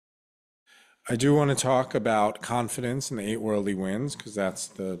I do want to talk about confidence and the eight worldly winds because that's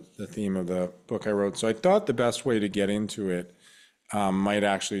the theme of the book I wrote. So I thought the best way to get into it might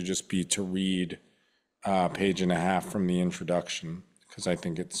actually just be to read a page and a half from the introduction because I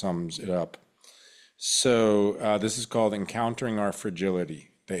think it sums it up. So this is called Encountering Our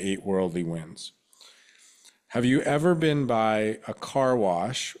Fragility, the Eight Worldly Winds. Have you ever been by a car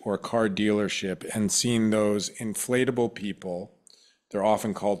wash or car dealership and seen those inflatable people? They're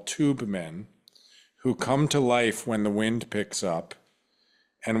often called tube men, who come to life when the wind picks up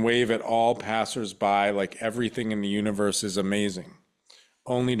and wave at all passers-by like everything in the universe is amazing,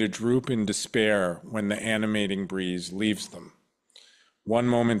 only to droop in despair when the animating breeze leaves them. One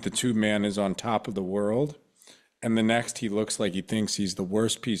moment the tube man is on top of the world, and the next he looks like he thinks he's the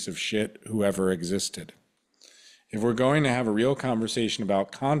worst piece of shit who ever existed. If we're going to have a real conversation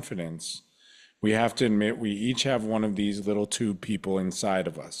about confidence, we have to admit we each have one of these little tube people inside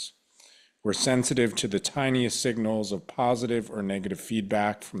of us. We're sensitive to the tiniest signals of positive or negative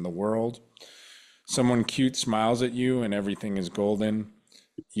feedback from the world. Someone cute smiles at you and everything is golden.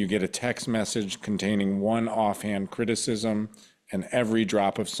 You get a text message containing one offhand criticism and every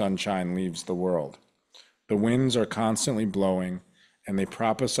drop of sunshine leaves the world. The winds are constantly blowing and they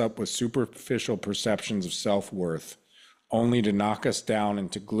prop us up with superficial perceptions of self-worth, only to knock us down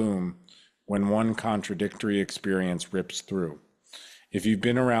into gloom when one contradictory experience rips through. If you've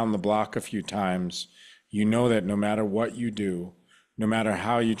been around the block a few times, you know that no matter what you do, no matter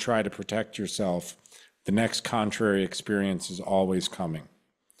how you try to protect yourself, the next contrary experience is always coming.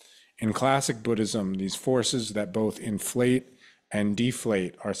 In classic Buddhism, these forces that both inflate and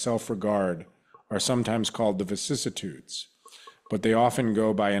deflate our self-regard are sometimes called the vicissitudes, but they often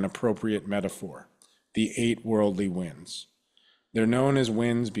go by an appropriate metaphor, the eight worldly winds. They're known as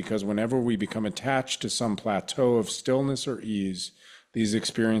winds because whenever we become attached to some plateau of stillness or ease, these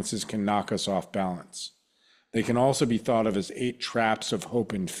experiences can knock us off balance. They can also be thought of as eight traps of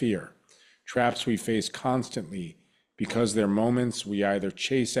hope and fear, traps we face constantly because they're moments we either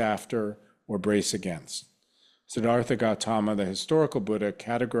chase after or brace against. Siddhartha Gautama, the historical Buddha,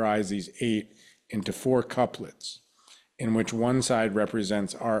 categorized these eight into four couplets, in which one side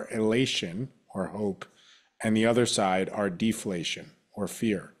represents our elation or hope, and the other side our deflation or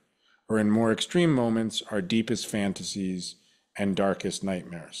fear, or in more extreme moments, our deepest fantasies and darkest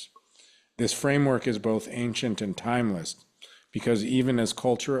nightmares. This framework is both ancient and timeless because even as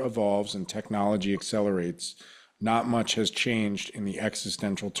culture evolves and technology accelerates, not much has changed in the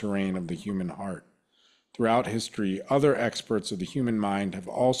existential terrain of the human heart. Throughout history, other experts of the human mind have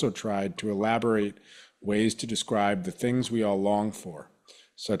also tried to elaborate ways to describe the things we all long for,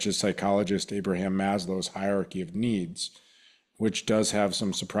 such as psychologist Abraham Maslow's hierarchy of needs, which does have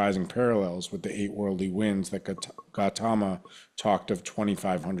some surprising parallels with the eight worldly winds that Gautama talked of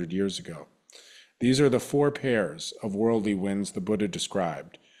 2,500 years ago. These are the four pairs of worldly winds the Buddha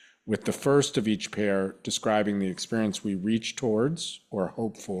described, with the first of each pair describing the experience we reach towards or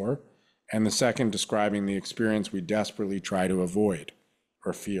hope for, and the second describing the experience we desperately try to avoid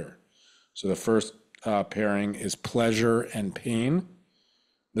or fear. So the first pairing is pleasure and pain.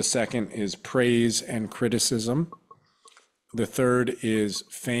 The second is praise and criticism. The third is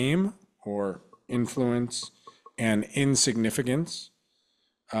fame or influence and insignificance.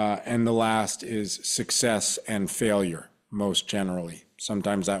 And the last is success and failure, most generally.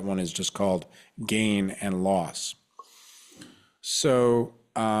 Sometimes that one is just called gain and loss. So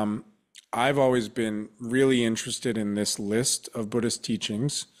I've always been really interested in this list of Buddhist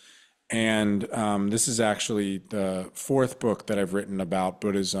teachings. And this is actually the fourth book that I've written about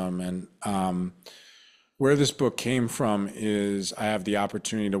Buddhism. And where this book came from is I have the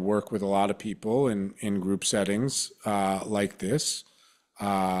opportunity to work with a lot of people in group settings like this.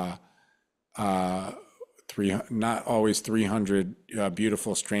 Not always 300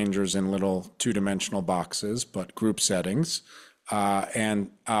 beautiful strangers in little two-dimensional boxes, but group settings. And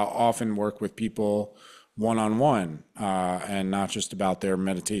often work with people one-on-one, and not just about their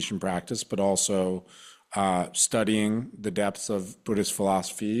meditation practice, but also studying the depths of Buddhist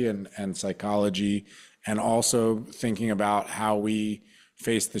philosophy and psychology, and also thinking about how we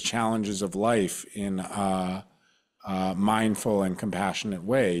face the challenges of life in a mindful and compassionate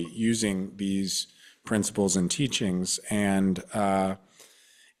way using these principles and teachings. And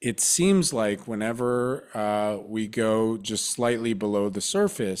it seems like whenever we go just slightly below the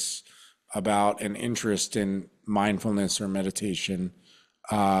surface about an interest in mindfulness or meditation,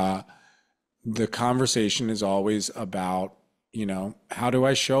 the conversation is always about, how do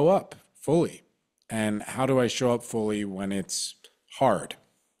I show up fully? And how do I show up fully when it's hard,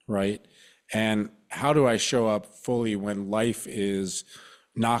 right? And how do I show up fully when life is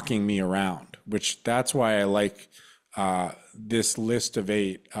knocking me around, which that's why I like this list of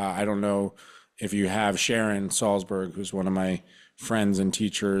 8. I don't know if you have Sharon Salzberg, who's one of my friends and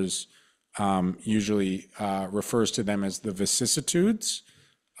teachers, usually refers to them as the vicissitudes.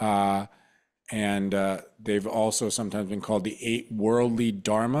 And they've also sometimes been called the 8 worldly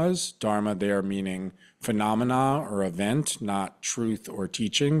dharmas. Dharma there meaning phenomena or event, not truth or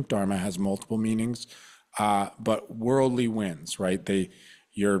teaching. Dharma has multiple meanings. But worldly wins, right?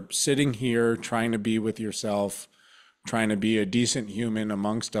 You're sitting here trying to be with yourself, trying to be a decent human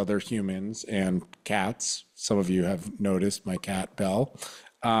amongst other humans and cats. Some of you have noticed my cat Belle.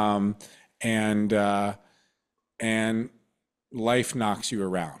 And life knocks you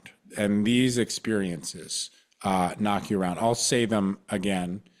around. And these experiences knock you around. I'll say them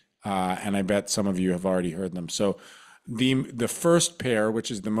again, and I bet some of you have already heard them. So the first pair, which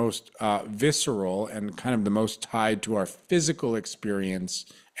is the most visceral and kind of the most tied to our physical experience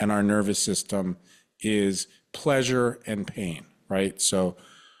and our nervous system, is pleasure and pain, right? So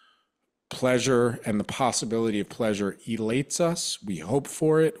pleasure and the possibility of pleasure elates us. We hope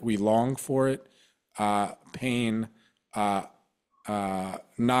for it. We long for it. Pain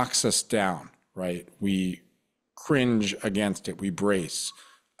knocks us down, right? We cringe against it. We brace.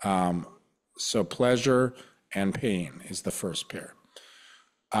 So pleasure and pain is the first pair.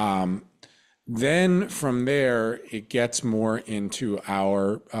 Then from there, it gets more into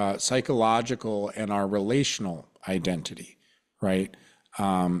our psychological and our relational identity, right?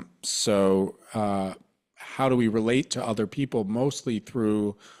 So how do we relate to other people? Mostly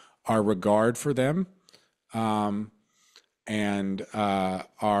through our regard for them, and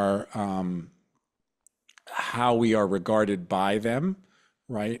our how we are regarded by them,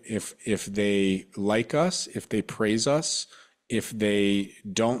 right? If they like us, if they praise us, if they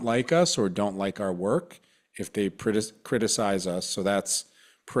don't like us or don't like our work, if they criticize us. So that's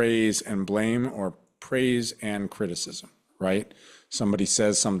praise and blame, or praise and criticism, right? Somebody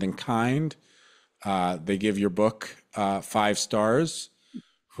says something kind, they give your book 5 stars.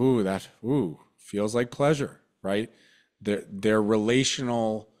 Ooh, feels like pleasure, right? Their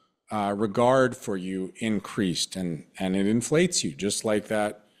relational regard for you increased, and it inflates you, just like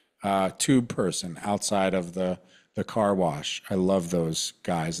that tube person outside of the car wash. I love those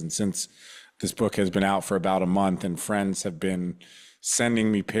guys. And since this book has been out for about a month and friends have been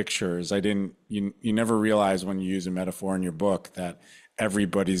sending me pictures, you never realize when you use a metaphor in your book that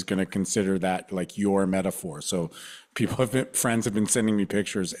everybody's going to consider that like your metaphor. So friends have been sending me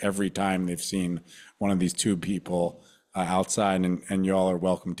pictures every time they've seen one of these tube people outside, and y'all are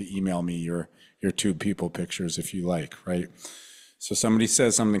welcome to email me your tube people pictures if you like, right? So somebody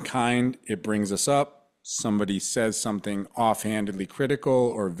says something kind, it brings us up. Somebody says something offhandedly critical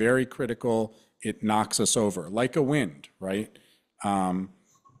or very critical, it knocks us over like a wind, right? The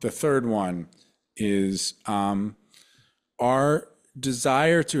third one is our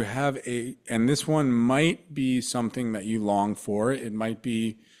desire to have and this one might be something that you long for. It might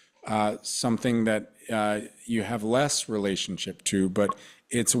be something that you have less relationship to, but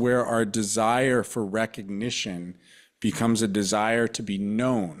it's where our desire for recognition becomes a desire to be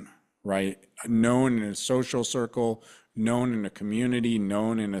known, right? Known in a social circle, known in a community,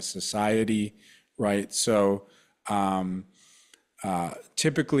 known in a society, right? So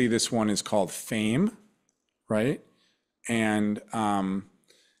typically this one is called fame, right? And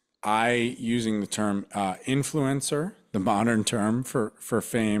I, using the term influencer, the modern term for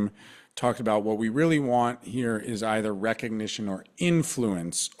fame, talked about what we really want here is either recognition or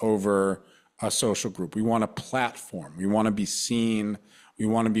influence over a social group. We want a platform. We want to be seen. We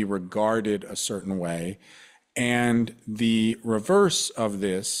want to be regarded a certain way. And the reverse of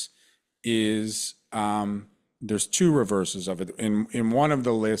this is, there's 2 reverses of it. In one of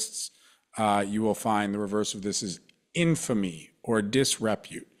the lists, you will find the reverse of this is infamy or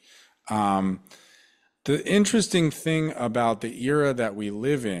disrepute. The interesting thing about the era that we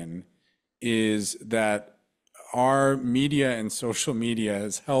live in is that our media and social media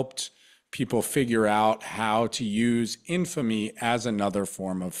has helped people figure out how to use infamy as another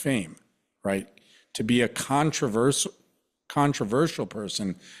form of fame, right? To be a controversial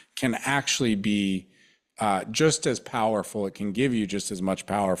person can actually be just as powerful. It can give you just as much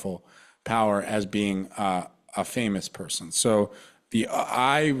power as being a famous person. So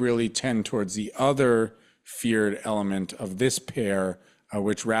I really tend towards the other feared element of this pair,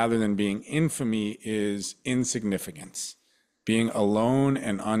 which rather than being infamy is insignificance, being alone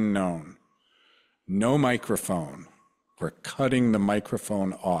and unknown. No microphone. We're cutting the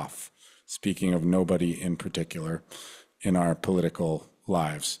microphone off. Speaking of nobody in particular in our political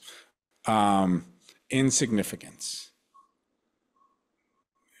lives. Insignificance.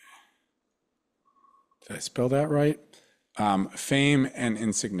 Did I spell that right? Fame and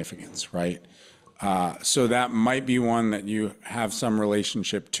insignificance, right? So that might be one that you have some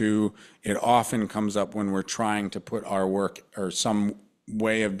relationship to. It often comes up when we're trying to put our work or some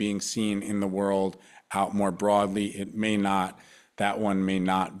way of being seen in the world out more broadly. It may not, that one may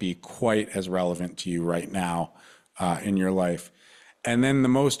not be quite as relevant to you right now in your life. And then the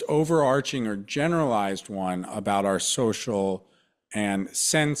most overarching or generalized one about our social and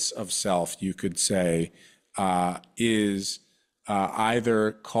sense of self, you could say, is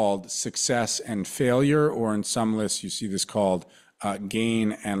either called success and failure, or in some lists you see this called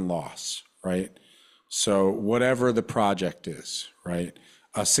gain and loss, right? So whatever the project is, right?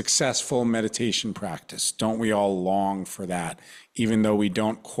 A successful meditation practice. Don't we all long for that, even though we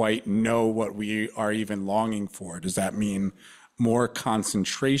don't quite know what we are even longing for? Does that mean more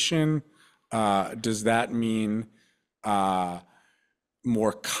concentration? Does that mean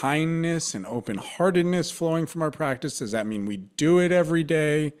more kindness and open-heartedness flowing from our practice? Does that mean we do it every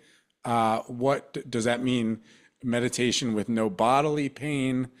day? What does that mean? Meditation with no bodily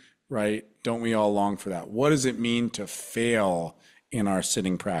pain, right? Don't we all long for that? What does it mean to fail in our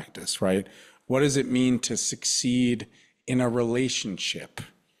sitting practice, right? What does it mean to succeed in a relationship,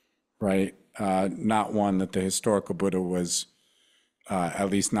 right? Not one that the historical Buddha was, at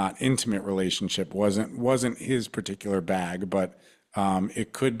least not intimate relationship, wasn't his particular bag, but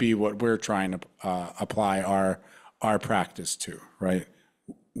it could be what we're trying to apply our practice to, right?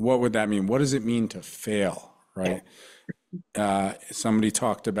 What would that mean? What does it mean to fail, right? Somebody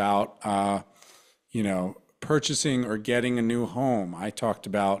talked about, purchasing or getting a new home. I talked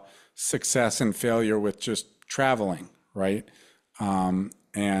about success and failure with just traveling, right?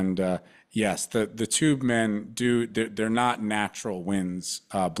 Yes, the tube men they're not natural winds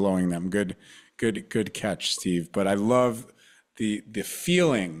blowing them. Good catch, Steve. But I love the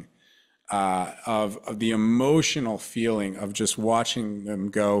feeling of the emotional feeling of just watching them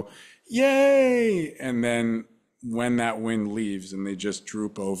go, yay! And then when that wind leaves and they just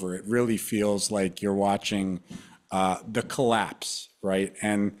droop over, it really feels like you're watching the collapse, right?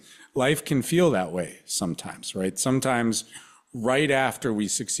 And life can feel that way sometimes, right? Sometimes right after we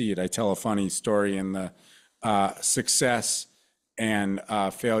succeed, I tell a funny story in the success and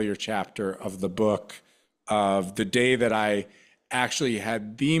failure chapter of the book of the day that I actually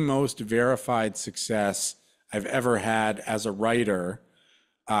had the most verified success I've ever had as a writer,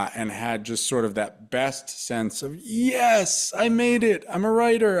 and had just sort of that best sense of, yes, I made it. I'm a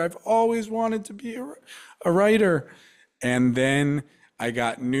writer. I've always wanted to be a writer. And then I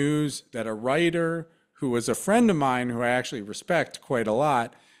got news that a writer who was a friend of mine, who I actually respect quite a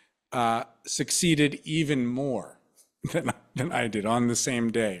lot, succeeded even more than I did on the same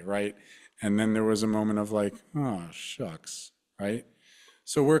day, right? And then there was a moment of like, oh, shucks, right?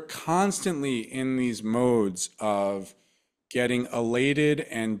 So we're constantly in these modes of getting elated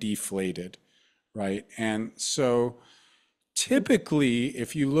and deflated, right? And so typically,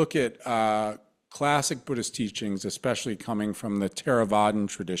 if you look at classic Buddhist teachings, especially coming from the Theravadan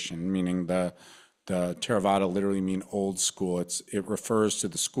tradition, meaning the Theravada literally mean old school. It refers to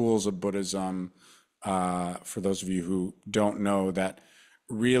the schools of Buddhism, for those of you who don't know, that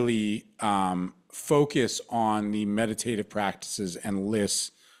really focus on the meditative practices and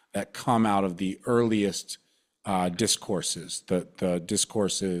lists that come out of the earliest discourses, the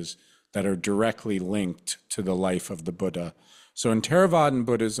discourses that are directly linked to the life of the Buddha. So in Theravadan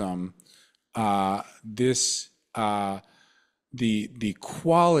Buddhism, the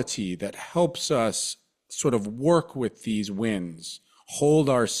quality that helps us sort of work with these winds, hold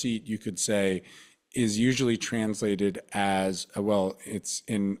our seat, you could say, is usually translated as, well, it's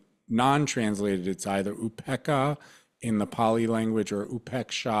in non-translated, it's either upekkha in the Pali language or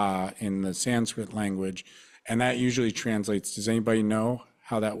upeksha in the Sanskrit language. And that usually translates, does anybody know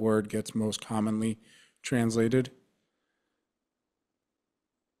how that word gets most commonly translated?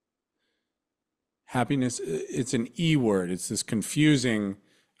 Happiness, it's an E word. It's this confusing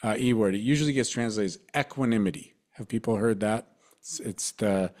E word. It usually gets translated as equanimity. Have people heard that? It's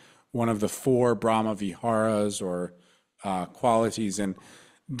one of the four Brahma Viharas or qualities. And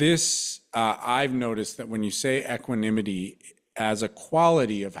this, I've noticed that when you say equanimity as a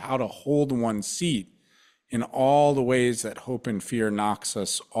quality of how to hold one's seat in all the ways that hope and fear knocks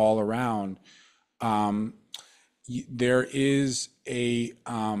us all around, there is a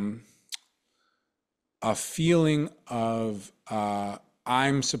feeling of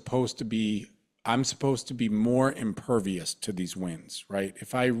I'm supposed to be more impervious to these winds, right?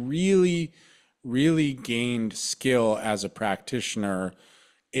 If I really gained skill as a practitioner,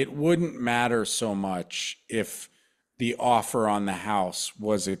 it wouldn't matter so much if the offer on the house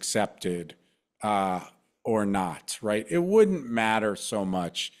was accepted or not, right? It wouldn't matter so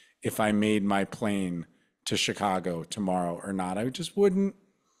much if I made my plane to Chicago tomorrow or not. I just wouldn't,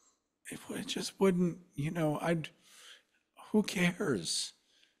 it just wouldn't, who cares?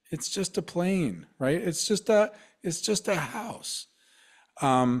 It's just a plane, right? It's just a house.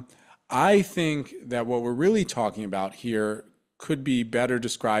 I think that what we're really talking about here could be better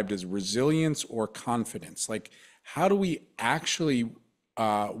described as resilience or confidence. Like, how do we actually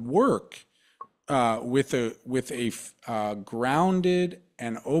work with a grounded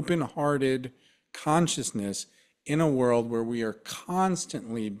and open-hearted consciousness in a world where we are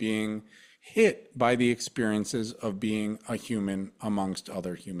constantly being hit by the experiences of being a human amongst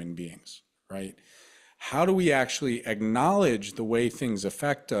other human beings, right? How do we actually acknowledge the way things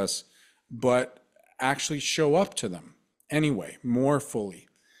affect us, but actually show up to them anyway, more fully?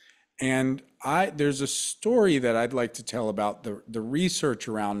 And there's a story that I'd like to tell about the research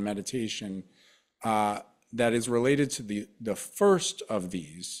around meditation that is related to the first of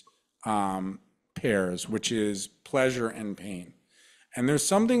these pairs, which is pleasure and pain. And there's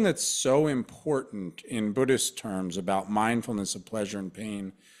something that's so important in Buddhist terms about mindfulness of pleasure and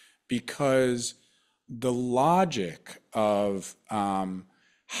pain, because the logic of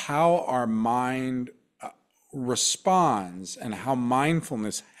how our mind responds and how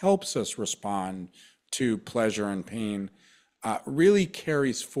mindfulness helps us respond to pleasure and pain really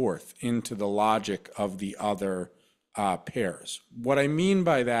carries forth into the logic of the other pairs. What I mean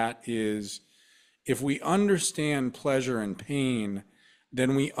by that is, if we understand pleasure and pain,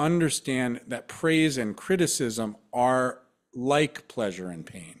 then we understand that praise and criticism are like pleasure and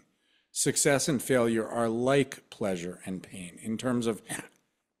pain. Success and failure are like pleasure and pain in terms of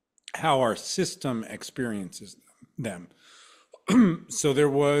how our system experiences them. So there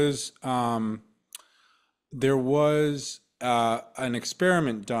was an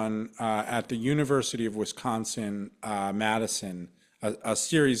experiment done at the University of Wisconsin, Madison, a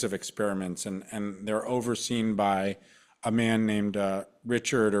series of experiments, and they're overseen by a man named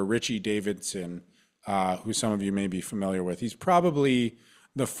Richie Davidson, who some of you may be familiar with. He's probably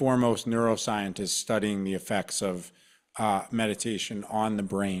the foremost neuroscientist studying the effects of meditation on the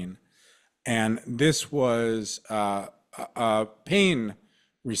brain. And this was a pain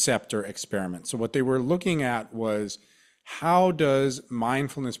receptor experiment. So what they were looking at was, how does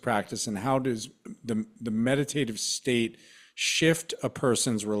mindfulness practice and how does the meditative state shift a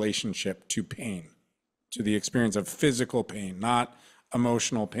person's relationship to pain, to the experience of physical pain, not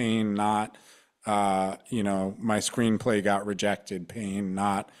emotional pain, not, my screenplay got rejected pain,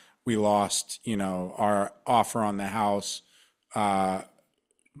 not we lost, our offer on the house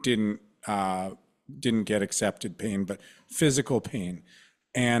didn't get accepted pain, but physical pain.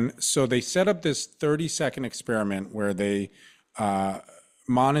 And so they set up this 30-second experiment where they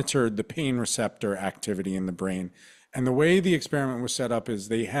monitored the pain receptor activity in the brain. And the way the experiment was set up is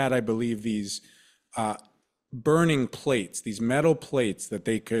they had, I believe, these burning plates, these metal plates that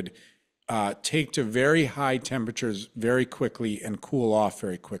they could take to very high temperatures very quickly and cool off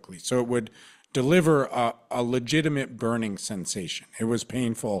very quickly. So it would deliver a legitimate burning sensation. It was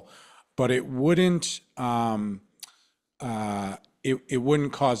painful, but it wouldn't it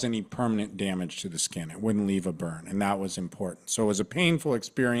wouldn't cause any permanent damage to the skin. It wouldn't leave a burn, and that was important. So it was a painful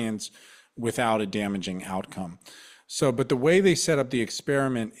experience without a damaging outcome. So, but the way they set up the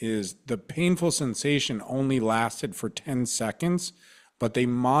experiment is the painful sensation only lasted for 10 seconds, but they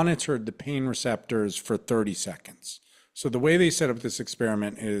monitored the pain receptors for 30 seconds. So the way they set up this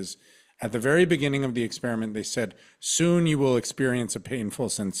experiment is, at the very beginning of the experiment, they said, soon you will experience a painful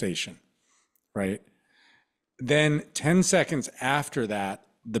sensation, right? Then 10 seconds after that,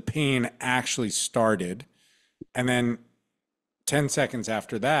 the pain actually started. And then 10 seconds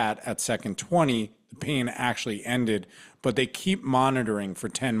after that, at second 20, the pain actually ended, but they keep monitoring for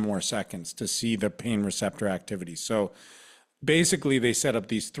 10 more seconds to see the pain receptor activity. So basically, they set up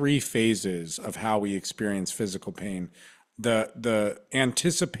these three phases of how we experience physical pain. The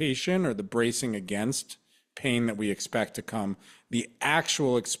anticipation or the bracing against pain that we expect to come, the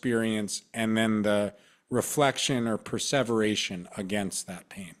actual experience, and then the reflection or perseveration against that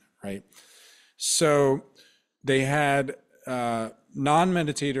pain, right? So they had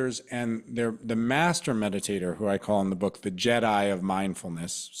non-meditators and the master meditator, who I call in the book the Jedi of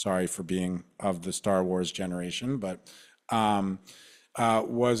mindfulness, sorry for being of the Star Wars generation, but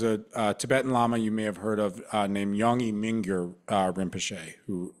was a Tibetan Lama you may have heard of named Yongey Mingyur Rinpoche,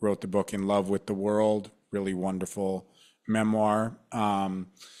 who wrote the book In Love with the World, really wonderful memoir.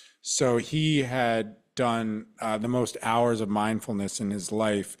 So he had done the most hours of mindfulness in his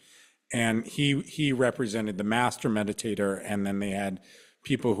life, and he represented the master meditator, and then they had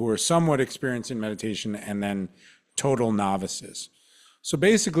people who are somewhat experienced in meditation, and then total novices. So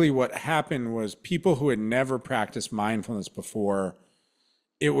basically what happened was people who had never practiced mindfulness before,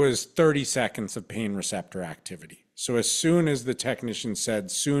 it was 30 seconds of pain receptor activity. So as soon as the technician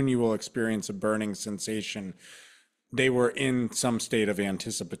said, soon you will experience a burning sensation, they were in some state of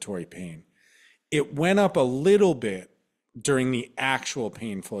anticipatory pain. It went up a little bit during the actual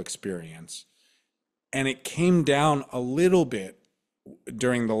painful experience, and it came down a little bit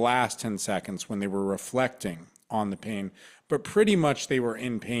during the last 10 seconds when they were reflecting on the pain, but pretty much they were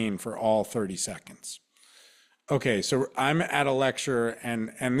in pain for all 30 seconds. Okay, so I'm at a lecture,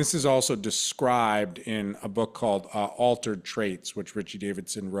 and this is also described in a book called Altered Traits, which Richie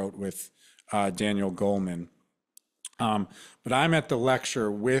Davidson wrote with Daniel Goleman. But I'm at the lecture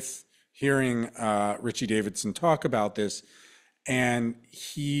with hearing Richie Davidson talk about this, and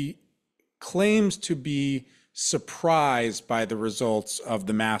he claims to be surprised by the results of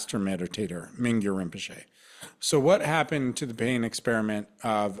the master meditator, Mingyur Rinpoche. So what happened to the pain experiment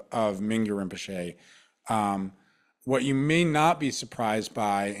of Mingyur Rinpoche? What you may not be surprised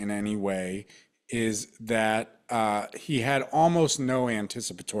by in any way is that he had almost no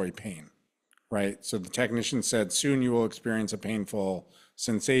anticipatory pain, right? So the technician said, soon you will experience a painful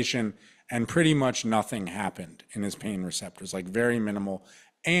sensation, and pretty much nothing happened in his pain receptors, like very minimal.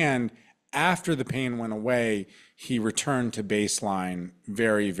 And after the pain went away, he returned to baseline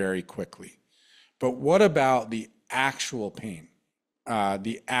very, very quickly. But what about the actual pain?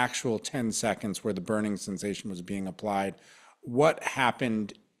 The actual 10 seconds where the burning sensation was being applied? What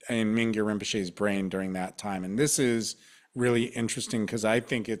happened in Mingyur Rinpoche's brain during that time? And this is really interesting because I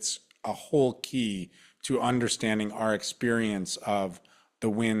think it's a whole key to understanding our experience of the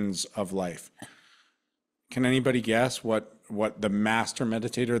winds of life. Can anybody guess what the master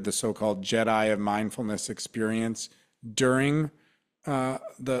meditator, the so-called Jedi of mindfulness, experience during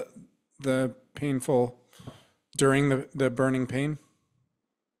the painful, during the burning pain?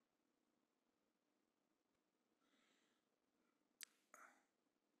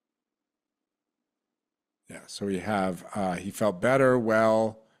 Yeah, so we have, he felt better,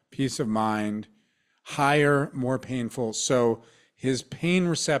 well, peace of mind, higher, more painful. So his pain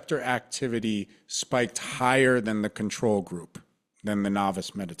receptor activity spiked higher than the control group, than the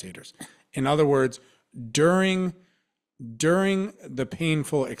novice meditators. In other words, during the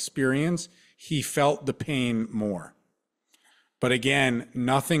painful experience, he felt the pain more. But again,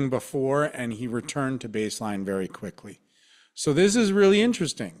 nothing before, and he returned to baseline very quickly. So this is really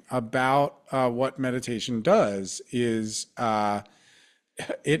interesting about what meditation does is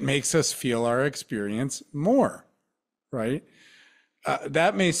it makes us feel our experience more, right?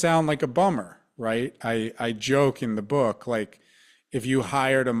 That may sound like a bummer, right? I joke in the book, like if you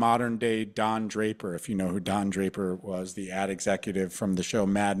hired a modern day Don Draper, if you know who Don Draper was, the ad executive from the show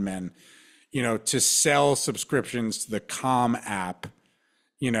Mad Men, to sell subscriptions to the Calm app,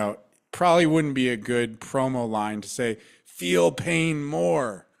 probably wouldn't be a good promo line to say, feel pain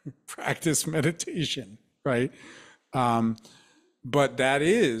more, practice meditation, right? But that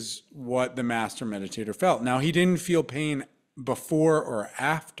is what the master meditator felt. Now, he didn't feel pain before or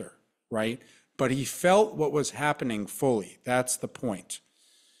after, right? But he felt what was happening fully. That's the point.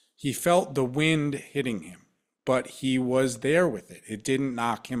 He felt the wind hitting him, but he was there with it. It didn't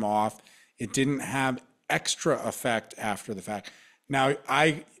knock him off. It didn't have extra effect after the fact. Now,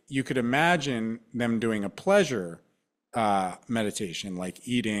 you could imagine them doing a pleasure meditation, like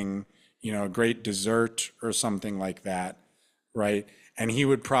eating, a great dessert or something like that, right? And he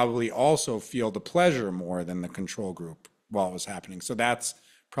would probably also feel the pleasure more than the control group while it was happening. So that's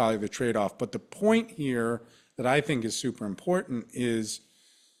probably the trade-off. But the point here that I think is super important is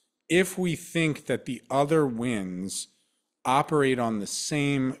if we think that the other winds operate on the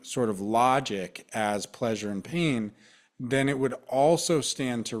same sort of logic as pleasure and pain, then it would also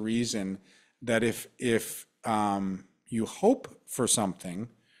stand to reason that if you hope for something,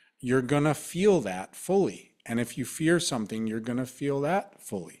 you're going to feel that fully. And if you fear something, you're going to feel that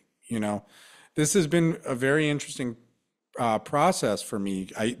fully. This has been a very interesting process for me.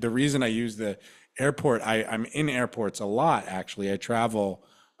 The reason I use the airport, I'm in airports a lot, actually. I travel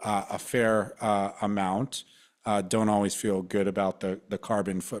a fair amount. Don't always feel good about the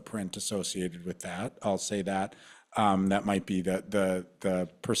carbon footprint associated with that. I'll say that. That might be the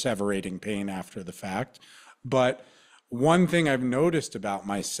perseverating pain after the fact. But one thing I've noticed about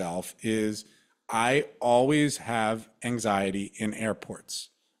myself is I always have anxiety in airports.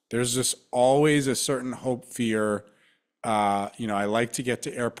 There's just always a certain hope, fear. I like to get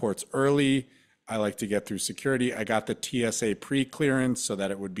to airports early. I like to get through security. I got the TSA pre-clearance so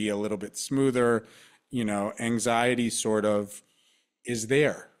that it would be a little bit smoother. Anxiety sort of is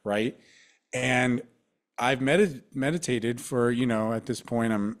there, right? And I've meditated for, at this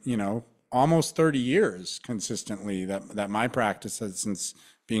point, I'm, almost 30 years consistently, that my practice has, since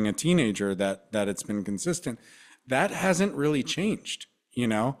being a teenager, that it's been consistent. That hasn't really changed,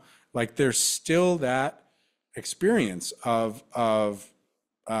 like there's still that experience of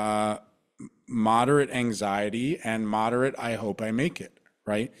uh, moderate anxiety and moderate, I hope I make it,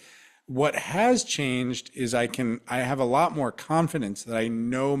 right? What has changed is I have a lot more confidence that I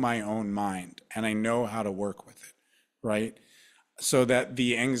know my own mind and I know how to work with it, right? So that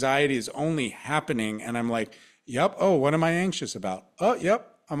the anxiety is only happening and I'm like, yep, oh, what am I anxious about? Oh,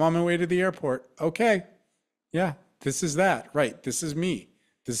 yep, I'm on my way to the airport. Okay. Yeah, this is that, right? This is me.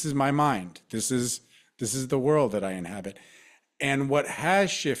 This is my mind. This is the world that I inhabit. And what has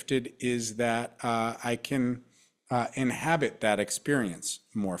shifted is that I can inhabit that experience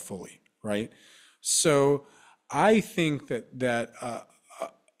more fully, right? So I think that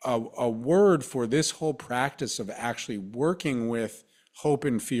a word for this whole practice of actually working with hope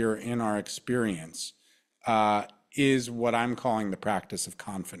and fear in our experience uh, is what I'm calling the practice of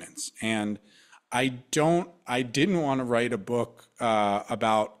confidence. And I didn't want to write a book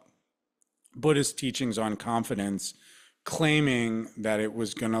about Buddhist teachings on confidence, claiming that it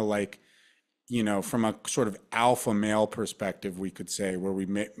was going to, like, from a sort of alpha male perspective, we could say, where we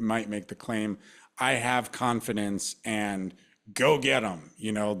might make the claim, I have confidence and go get them.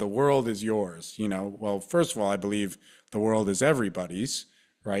 The world is yours. Well, first of all, I believe the world is everybody's,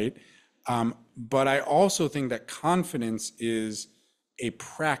 right? But I also think that confidence is a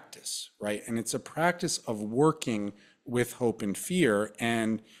practice, right? And it's a practice of working with hope and fear.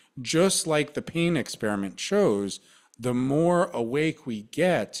 And just like the pain experiment shows, the more awake we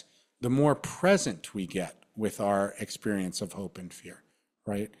get, the more present we get with our experience of hope and fear,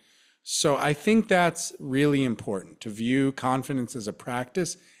 right? So I think that's really important, to view confidence as a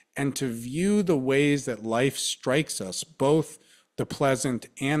practice and to view the ways that life strikes us, both the pleasant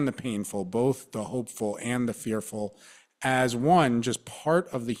and the painful, both the hopeful and the fearful, as one, just part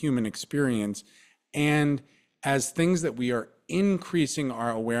of the human experience, and as things that we are increasing our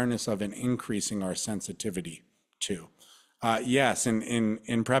awareness of and increasing our sensitivity to. Yes, in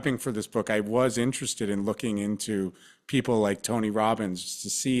prepping for this book, I was interested in looking into people like Tony Robbins to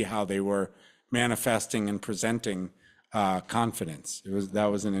see how they were manifesting and presenting confidence. That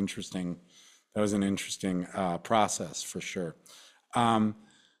was an interesting process for sure.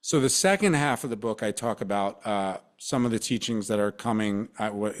 So the second half of the book, I talk about some of the teachings that are coming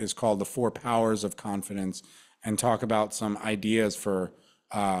at what is called the four powers of confidence, and talk about some ideas for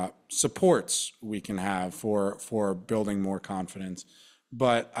supports we can have for building more confidence.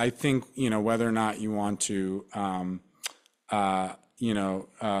 But I think, whether or not you want to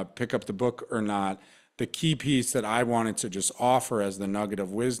pick up the book or not, the key piece that I wanted to just offer as the nugget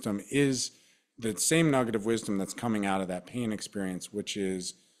of wisdom is the same nugget of wisdom that's coming out of that pain experience, which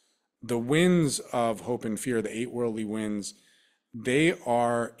is the winds of hope and fear, the eight worldly winds. They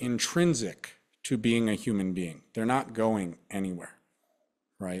are intrinsic to being a human being. They're not going anywhere,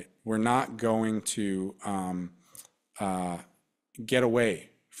 right? We're not going to get away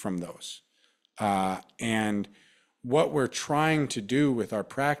from those. And what we're trying to do with our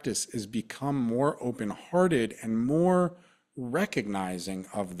practice is become more open-hearted and more recognizing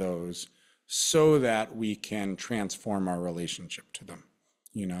of those, so that we can transform our relationship to them,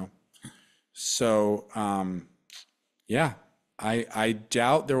 So, yeah, I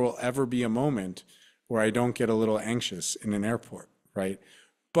doubt there will ever be a moment where I don't get a little anxious in an airport, right?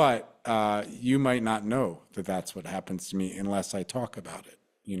 But you might not know that that's what happens to me unless I talk about it,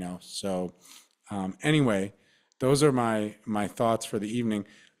 So anyway, those are my thoughts for the evening.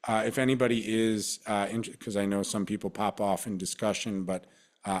 If anybody is, because I know some people pop off in discussion, but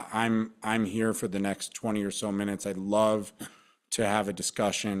I'm here for the next 20 or so minutes. I'd love to have a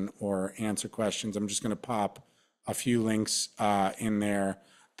discussion or answer questions. I'm just going to pop a few links in there.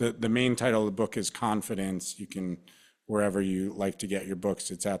 The main title of the book is Confidence. You can, wherever you like to get your books,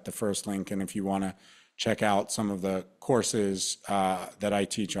 it's at the first link. And if you want to check out some of the courses that I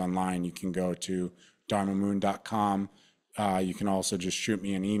teach online, you can go to dharmamoon.com. You can also just shoot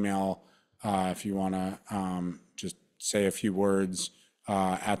me an email if you want to just say a few words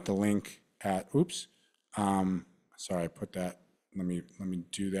at the link at, sorry, I put that, let me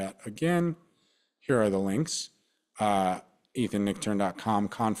do that again. Here are the links. EthanNichtern.com,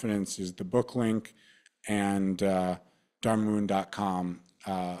 Confidence is the book link, and dharmamoon.com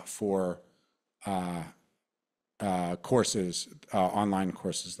for courses, online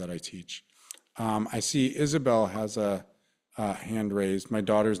courses that I teach. I see Isabel has a hand raised. My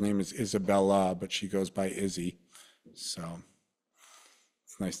daughter's name is Isabella, but she goes by Izzy. So,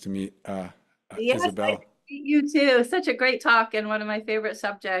 It's nice to meet Yes, I Isabel. you too. Such a great talk and one of my favorite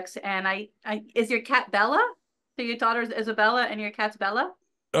subjects. And is your cat Bella? So your daughter's Isabella and your cat's Bella?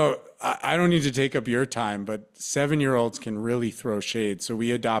 Oh, I don't need to take up your time, but 7-year-olds can really throw shade. So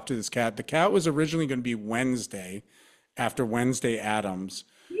we adopted this cat. The cat was originally going to be Wednesday, after Wednesday Adams.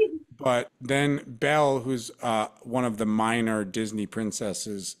 But then Belle, who's one of the minor Disney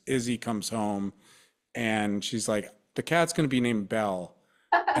princesses, Izzy comes home and she's like, the cat's going to be named Belle.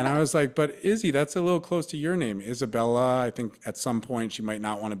 And I was like, but Izzy, that's a little close to your name, Isabella. I think at some point she might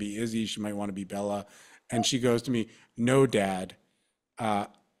not want to be Izzy. She might want to be Bella. And she goes to me, no, Dad, uh,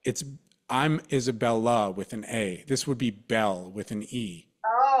 it's I'm Isabella with an A. This would be Belle with an E.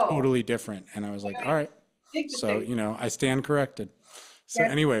 Oh, Totally different. And I was like, all right. big So, distinction. I stand corrected. So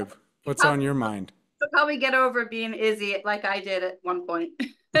Yes. anyway, what's Probably, on your mind? probably get over being Izzy like I did at one point.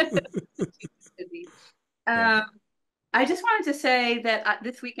 Izzy. Yeah. Um, I just wanted to say that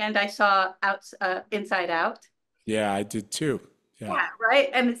this weekend I saw Inside Out. Yeah, I did too. Yeah. Yeah, right.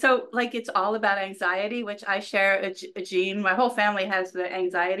 And so, like, it's all about anxiety, which I share a gene. My whole family has the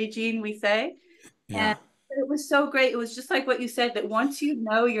anxiety gene, we say. And Yeah. it was so great. It was just like what you said, that once you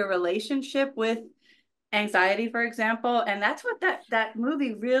know your relationship with anxiety, for example, and that's what that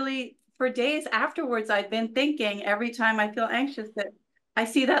movie really, for days afterwards, I've been thinking every time I feel anxious that I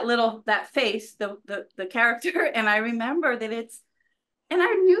see that face, the character, and I remember that it's, and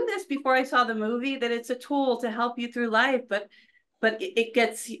I knew this before I saw the movie, that it's a tool to help you through life, but it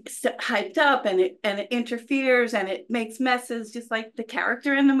gets hyped up and it interferes and it makes messes just like the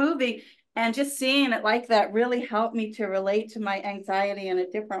character in the movie. And just seeing it like that really helped me to relate to my anxiety in a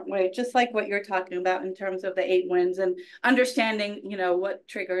different way, just like what you're talking about in terms of the eight winds and understanding, what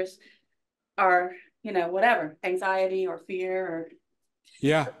triggers are, whatever, anxiety or fear or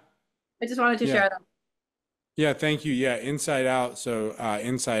Yeah. I just wanted to Yeah. share that. Yeah, thank you. Yeah, Inside Out. So,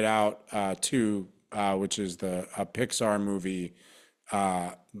 Inside Out 2, which is the Pixar movie.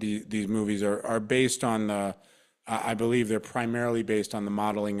 These movies are based on I believe they're primarily based on the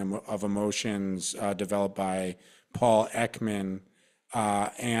modeling of emotions developed by Paul Ekman.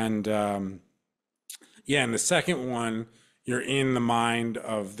 And Yeah, in the second one, you're in the mind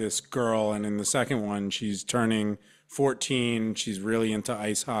of this girl, and in the second one, she's turning 14. She's really into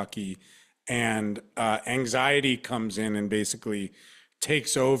ice hockey, and anxiety comes in and basically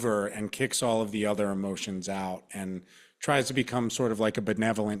takes over and kicks all of the other emotions out and tries to become sort of like a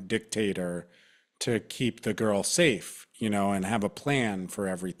benevolent dictator to keep the girl safe, and have a plan for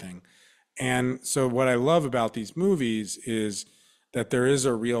everything. And so, what I love about these movies is that there is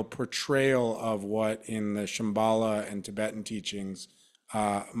a real portrayal of what in the Shambhala and Tibetan teachings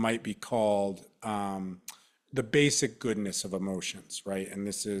might be called the basic goodness of emotions, right? And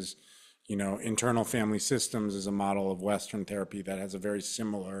this is, internal family systems is a model of Western therapy that has a very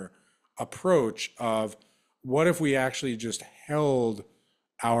similar approach of what if we actually just held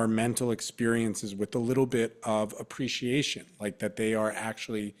our mental experiences with a little bit of appreciation, like that they are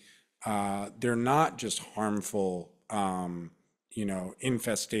actually, they're not just harmful,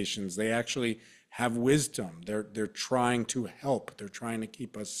 infestations. They actually have wisdom. They're trying to help. They're trying to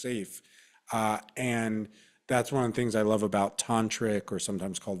keep us safe, and that's one of the things I love about tantric, or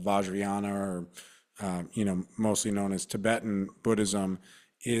sometimes called Vajrayana, or mostly known as Tibetan Buddhism,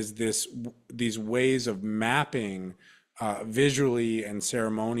 is these ways of mapping visually and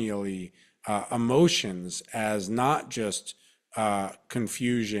ceremonially emotions as not just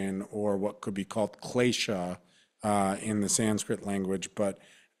confusion or what could be called klesha in the Sanskrit language, but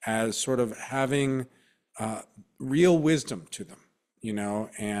as sort of having uh, real wisdom to them,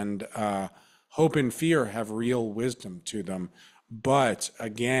 and hope and fear have real wisdom to them. But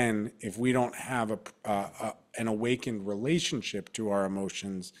again, if we don't have an awakened relationship to our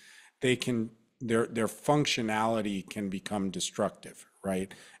emotions, they can their functionality can become destructive,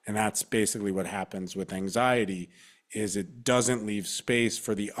 right? And that's basically what happens with anxiety, is it doesn't leave space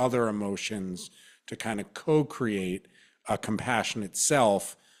for the other emotions to kind of co-create a compassionate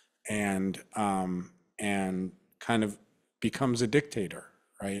self, and kind of becomes a dictator,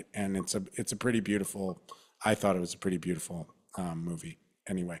 right? And it's a pretty beautiful. I thought it was a pretty beautiful movie.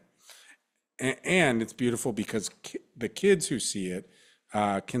 Anyway, and it's beautiful because the kids who see it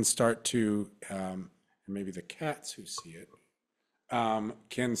can start to, and maybe the cats who see it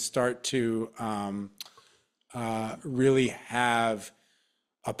can start to really have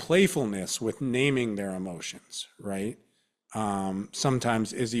a playfulness with naming their emotions, right?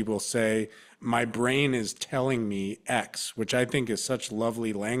 Sometimes Izzy will say, my brain is telling me X, which I think is such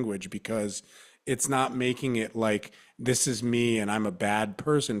lovely language because it's not making it like this is me and I'm a bad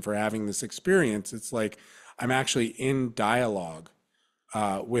person for having this experience. It's like I'm actually in dialogue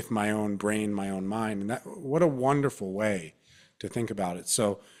with my own brain, my own mind. And that, what a wonderful way to think about it.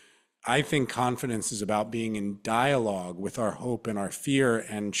 So I think confidence is about being in dialogue with our hope and our fear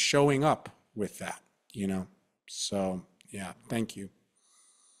and showing up with that, you know? So, yeah, thank you.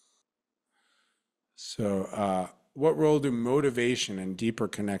 So, what role do motivation and deeper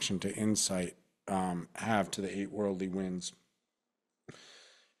connection to insight have to the eight worldly winds?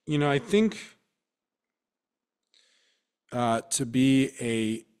 I think to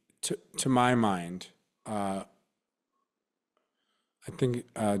be to my mind, I think,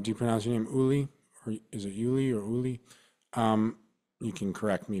 do you pronounce your name Uli? Or is it Yuli or Uli? Um, you can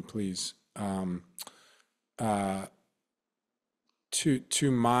correct me, please. Uh,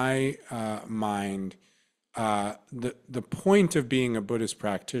 to my mind, the point of being a Buddhist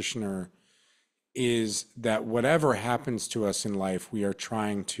practitioner is that whatever happens to us in life, we are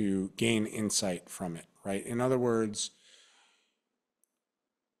trying to gain insight from it, right? In other words,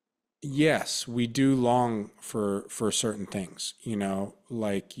 yes, we do long for certain things,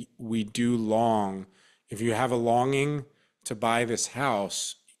 like we do long. If you have a longing to buy this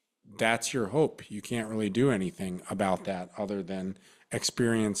house, that's your hope. You can't really do anything about that other than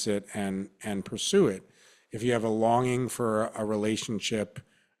experience it and pursue it. If you have a longing for a relationship,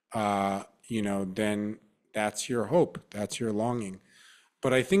 then that's your hope. That's your longing.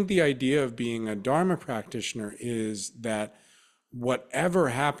 But I think the idea of being a Dharma practitioner is that whatever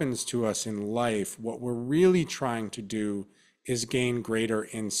happens to us in life, what we're really trying to do is gain greater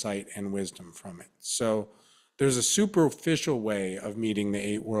insight and wisdom from it. So there's a superficial way of meeting the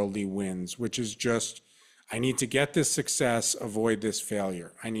eight worldly winds, which is just, I need to get this success, avoid this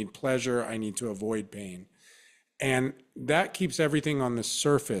failure. I need pleasure, I need to avoid pain. And that keeps everything on the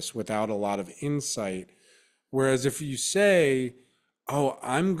surface without a lot of insight. Whereas if you say, oh,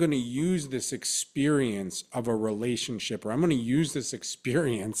 I'm going to use this experience of a relationship, or I'm going to use this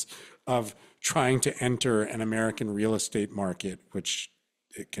experience of trying to enter an American real estate market, which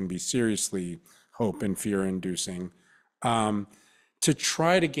it can be seriously hope and fear inducing, to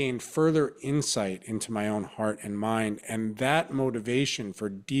try to gain further insight into my own heart and mind. And that motivation for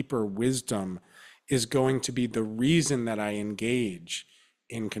deeper wisdom is going to be the reason that I engage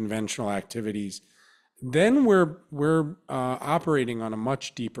in conventional activities. Then we're operating on a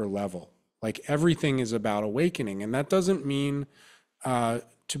much deeper level. Like everything is about awakening, and that doesn't mean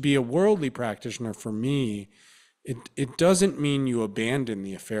to be a worldly practitioner for me. It doesn't mean you abandon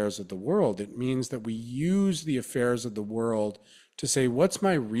the affairs of the world. It means that we use the affairs of the world to say, what's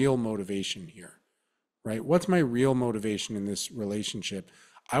my real motivation here, right? What's my real motivation in this relationship?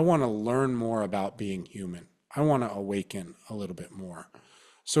 I want to learn more about being human. I want to awaken a little bit more.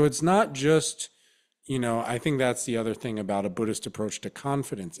 So it's not just, I think that's the other thing about a Buddhist approach to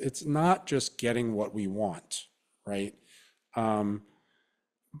confidence. It's not just getting what we want, right?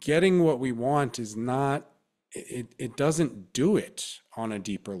 Getting what we want is not, it doesn't do it on a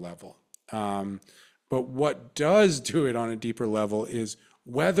deeper level. But what does do it on a deeper level is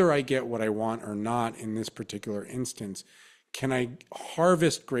whether I get what I want or not in this particular instance, can I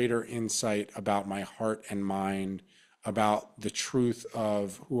harvest greater insight about my heart and mind, about the truth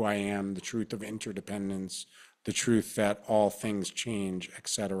of who I am, the truth of interdependence, the truth that all things change,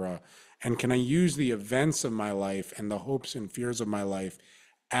 etc. And can I use the events of my life and the hopes and fears of my life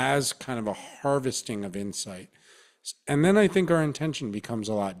as kind of a harvesting of insight? And then I think our intention becomes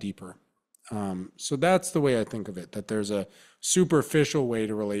a lot deeper. So that's the way I think of it, that there's a superficial way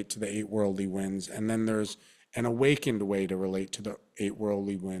to relate to the eight worldly winds, and then there's an awakened way to relate to the eight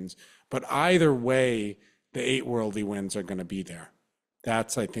worldly winds. But either way, the eight worldly winds are going to be there.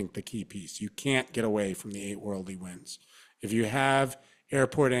 That's, I think, the key piece. You can't get away from the eight worldly winds. If you have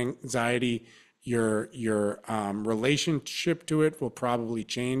airport anxiety, your relationship to it will probably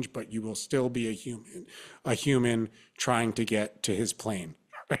change, but you will still be a human trying to get to his plane,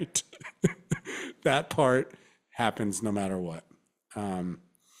 right? That part happens no matter what.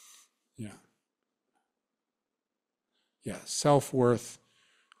 Yeah, yeah. Self-worth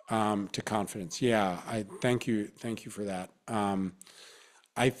to confidence. Yeah, I thank you for that.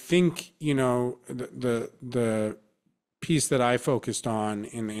 I think the piece that I focused on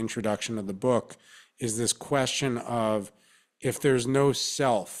in the introduction of the book is this question of, if there's no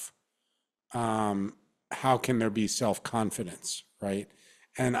self, how can there be self-confidence, right?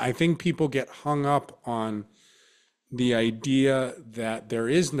 And I think people get hung up on the idea that there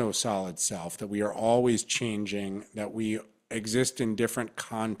is no solid self, that we are always changing, that we exist in different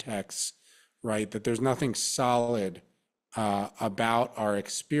contexts, right? That there's nothing solid about our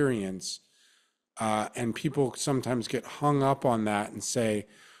experience. And people sometimes get hung up on that and say,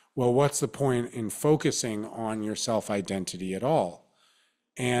 well, what's the point in focusing on your self-identity at all?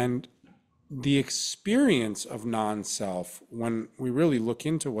 And the experience of non-self, when we really look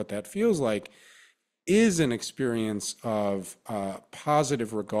into what that feels like, is an experience of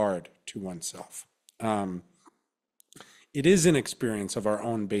positive regard to oneself. Um, it is an experience of our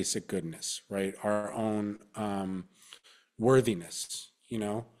own basic goodness, right? Our own worthiness, you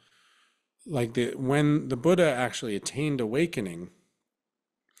know? Like when the Buddha actually attained awakening,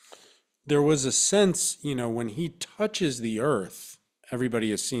 there was a sense, you know, when he touches the earth, everybody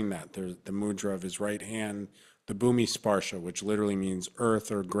has seen that. There's the mudra of his right hand, the bhumi sparsha, which literally means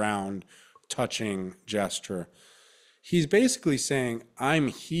earth or ground touching gesture. He's basically saying, I'm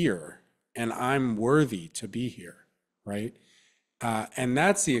here and I'm worthy to be here, right? And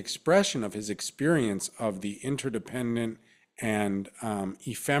that's the expression of his experience of the interdependent and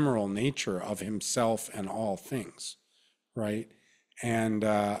ephemeral nature of himself and all things, right? And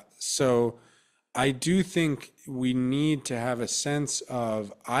so I do think we need to have a sense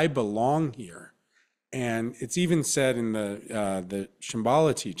of I belong here. And it's even said in the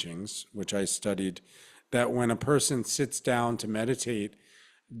Shambhala teachings, which I studied, that when a person sits down to meditate,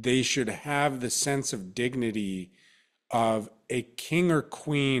 they should have the sense of dignity of a king or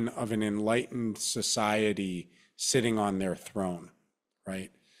queen of an enlightened society sitting on their throne,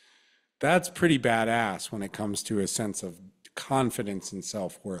 right? That's pretty badass when it comes to a sense of confidence and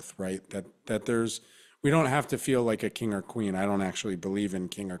self-worth, right? That there's we don't have to feel like a king or queen. I don't actually believe in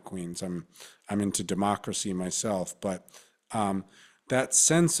king or queens. I'm into democracy myself, but that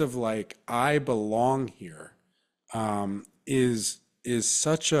sense of like I belong here is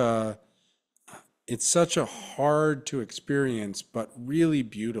such a it's such a hard to experience but really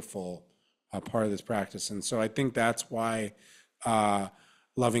beautiful part of this practice. And so I think that's why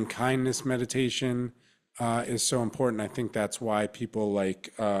loving kindness meditation is so important. I think that's why people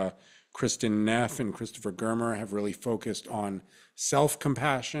like Kristen Neff and Christopher Germer have really focused on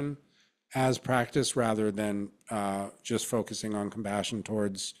self-compassion as practice rather than just focusing on compassion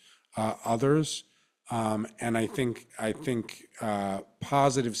towards others. And I think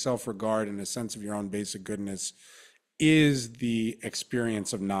positive self-regard and a sense of your own basic goodness is the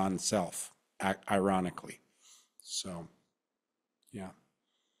experience of non-self, ironically. So, yeah.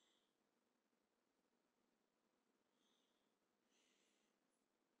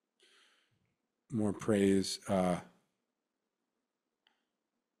 More praise. Yeah.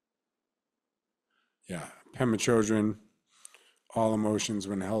 Pema Chodron, all emotions,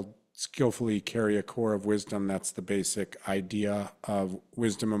 when held skillfully, carry a core of wisdom. That's the basic idea of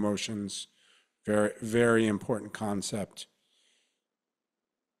wisdom emotions. Very, very important concept.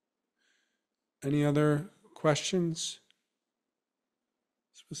 Any other questions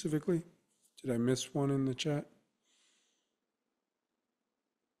specifically? Did I miss one in the chat?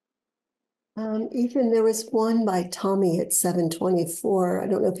 Ethan, there was one by Tommy at 724. I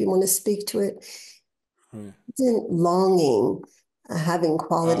don't know if you want to speak to it. Oh, yeah. Isn't longing having Oh,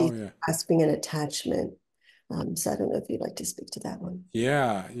 qualities, yeah. grasping and attachment? So I don't know if you'd like to speak to that one.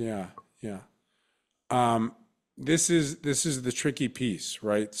 Yeah, yeah, yeah. This is the tricky piece,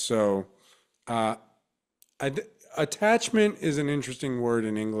 right? So, uh, attachment is an interesting word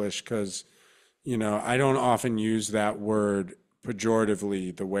in English because, you know, I don't often use that word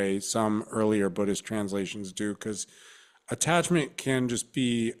pejoratively the way some earlier Buddhist translations do, because attachment can just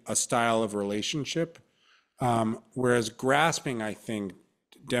be a style of relationship, whereas grasping, I think,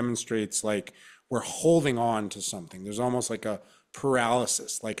 demonstrates like we're holding on to something. There's almost like a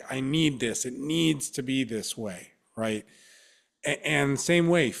paralysis, like I need this, it needs to be this way, right? And same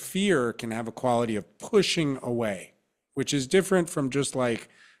way, fear can have a quality of pushing away, which is different from just like,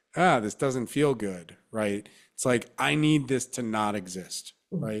 this doesn't feel good, right? It's like, I need this to not exist,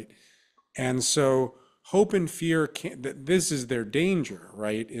 right? And so hope and fear can, this is their danger,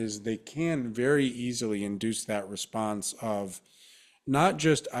 right? Is they can very easily induce that response of not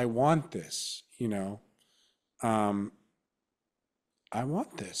just, I want this, you know, I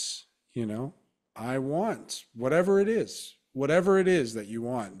want this, you know, I want whatever it is that you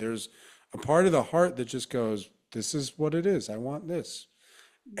want. There's a part of the heart that just goes, this is what it is. I want this.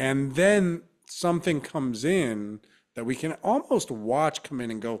 And then something comes in that we can almost watch come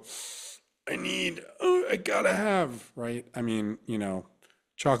in and go, I gotta have, right? I mean, you know,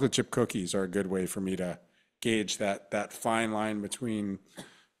 chocolate chip cookies are a good way for me to gauge that fine line between,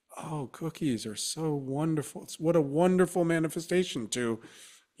 oh, cookies are so wonderful. It's what a wonderful manifestation to,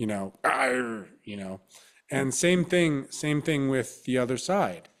 you know, you know. And same thing with the other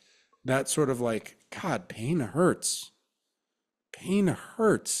side. That sort of like, God, pain hurts. Pain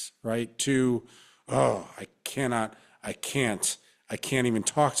hurts, right? To, oh, I can't even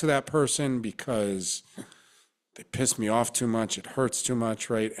talk to that person because they piss me off too much, it hurts too much,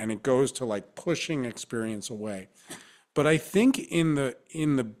 right? And it goes to like pushing experience away. But I think in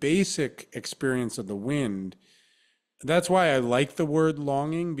the basic experience of the wind, that's why I like the word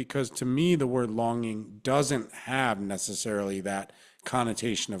longing, because to me the word longing doesn't have necessarily that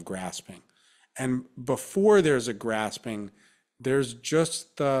connotation of grasping. And before there's a grasping, there's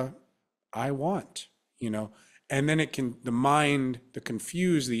just the I want, and then the mind, the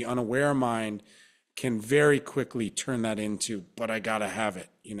confused, the unaware mind can very quickly turn that into, but I gotta have it,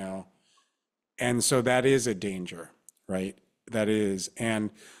 And so that is a danger, right? That is.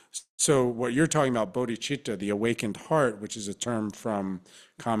 And so what you're talking about, bodhicitta, the awakened heart, which is a term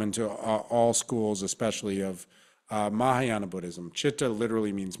common to all schools, especially of Mahayana Buddhism. Chitta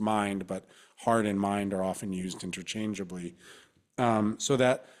literally means mind, but heart and mind are often used interchangeably. So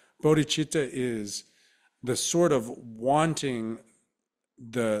that bodhicitta is the sort of wanting,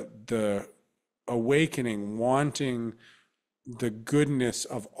 the awakening, wanting the goodness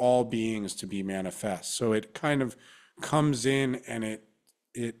of all beings to be manifest. So it kind of comes in, and it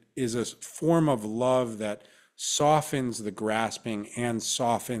is a form of love that softens the grasping and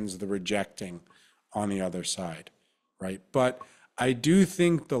softens the rejecting on the other side, right? But I do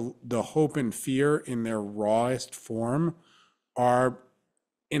think the hope and fear in their rawest form are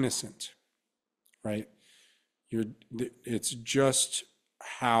innocent, right? It's just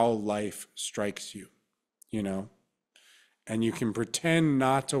how life strikes you, and you can pretend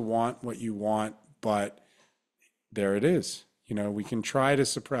not to want what you want, but there it is. We can try to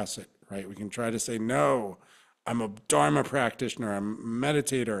suppress it, right? We can try to say, no, I'm a Dharma practitioner, I'm a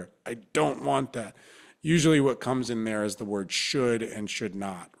meditator, I don't want that. Usually what comes in there is the word should and should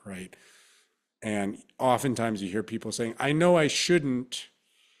not, right? And oftentimes you hear people saying, I know I shouldn't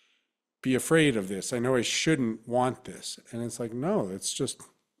be afraid of this. I know I shouldn't want this. And it's like, no, it's just,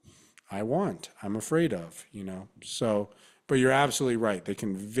 I'm afraid of, So, but you're absolutely right. They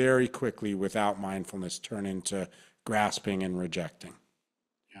can very quickly, without mindfulness, turn into grasping and rejecting.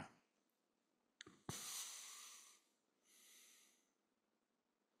 Yeah.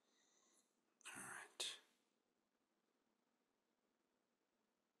 All right.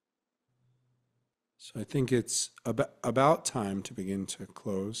 So I think it's about time to begin to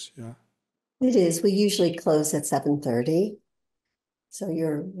close. Yeah. It is. We usually close at 7:30. So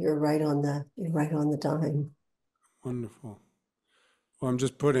you're right on the dime. Wonderful. Well, I'm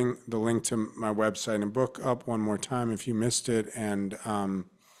just putting the link to my website and book up one more time if you missed it, and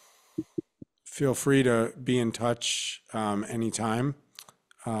feel free to be in touch anytime.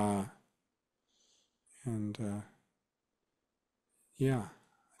 Yeah,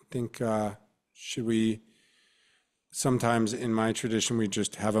 I think should we, sometimes in my tradition, we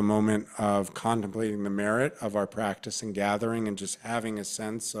just have a moment of contemplating the merit of our practice and gathering, and just having a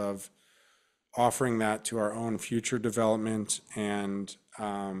sense of offering that to our own future development and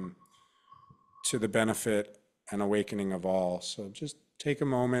to the benefit and awakening of all. So just take a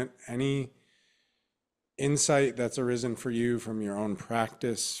moment. Any insight that's arisen for you from your own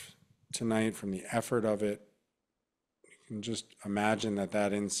practice tonight, from the effort of it, you can just imagine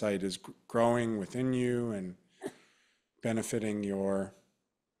that insight is growing within you and benefiting your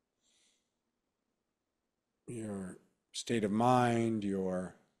state of mind,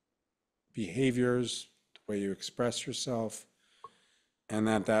 your behaviors, the way you express yourself, and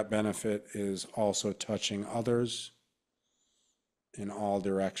that benefit is also touching others in all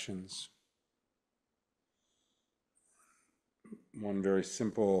directions. One very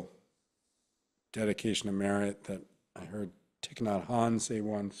simple dedication of merit that I heard Thich Nhat Hanh say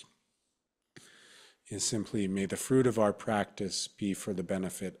once is simply, may the fruit of our practice be for the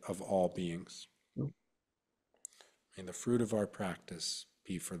benefit of all beings. May the fruit of our practice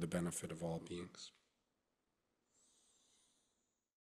be for the benefit of all beings.